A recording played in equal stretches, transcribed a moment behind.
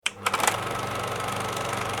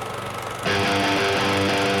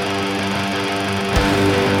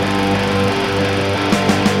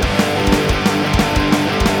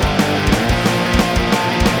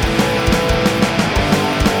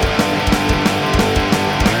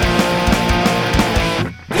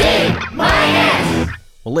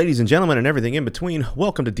Well, ladies and gentlemen, and everything in between,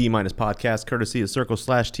 welcome to D-Minus Podcast, courtesy of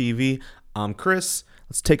Circle/TV. I'm Chris.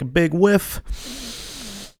 Let's take a big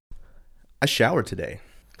whiff. I showered today.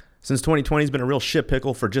 Since 2020 has been a real shit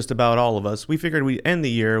pickle for just about all of us, we figured we'd end the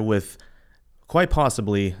year with quite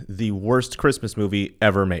possibly the worst Christmas movie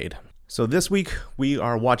ever made. So this week, we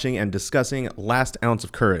are watching and discussing Last Ounce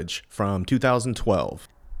of Courage from 2012.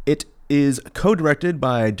 It is co-directed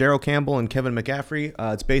by Daryl Campbell and Kevin McCaffrey.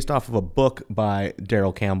 It's based off of a book by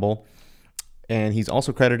Daryl Campbell, and he's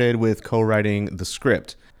also credited with co-writing the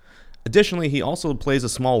script. Additionally, he also plays a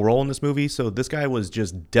small role in this movie, so this guy was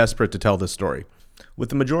just desperate to tell this story. With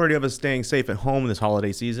the majority of us staying safe at home this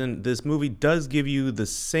holiday season, this movie does give you the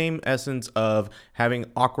same essence of having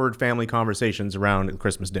awkward family conversations around a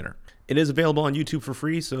Christmas dinner. It is available on YouTube for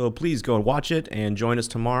free, so please go and watch it and join us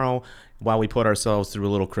tomorrow while we put ourselves through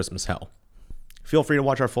a little Christmas hell. Feel free to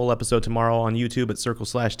watch our full episode tomorrow on YouTube at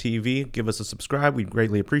Circle/TV. Give us a subscribe. We'd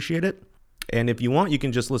greatly appreciate it. And if you want, you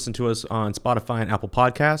can just listen to us on Spotify and Apple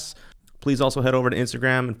Podcasts. Please also head over to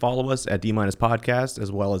Instagram and follow us at D-Minus Podcast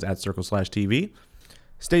as well as at Circle/TV.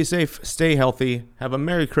 Stay safe, stay healthy, have a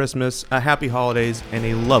Merry Christmas, a Happy Holidays, and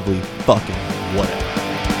a lovely fucking whatever.